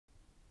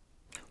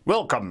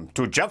Welcome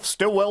to Jeff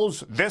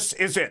Stilwell's This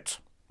Is It.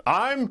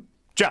 I'm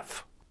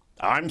Jeff.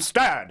 I'm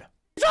Stad.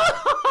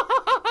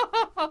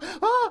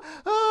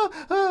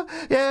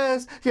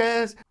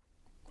 Yes.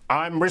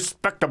 I'm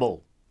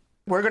respectable.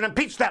 We're gonna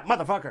impeach that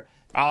motherfucker.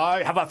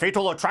 I have a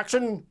fatal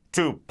attraction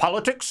to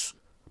politics,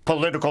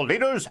 political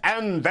leaders,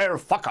 and their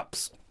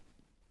fuck-ups.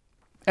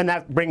 And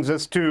that brings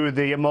us to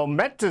the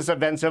momentous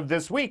events of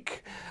this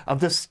week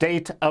of the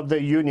State of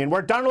the Union,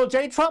 where Donald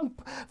J.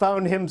 Trump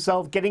found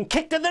himself getting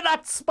kicked in the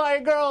nuts by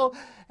a girl.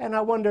 And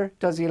I wonder,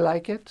 does he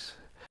like it?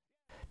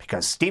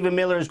 Because Stephen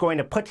Miller is going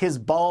to put his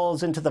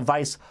balls into the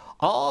vise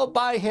all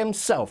by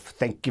himself.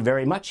 Thank you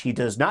very much. He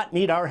does not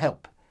need our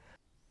help.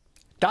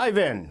 Dive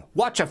in,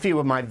 watch a few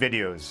of my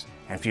videos.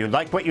 And if you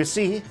like what you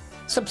see,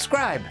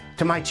 subscribe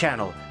to my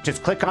channel.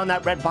 Just click on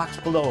that red box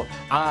below.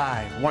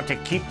 I want to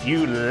keep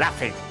you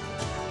laughing.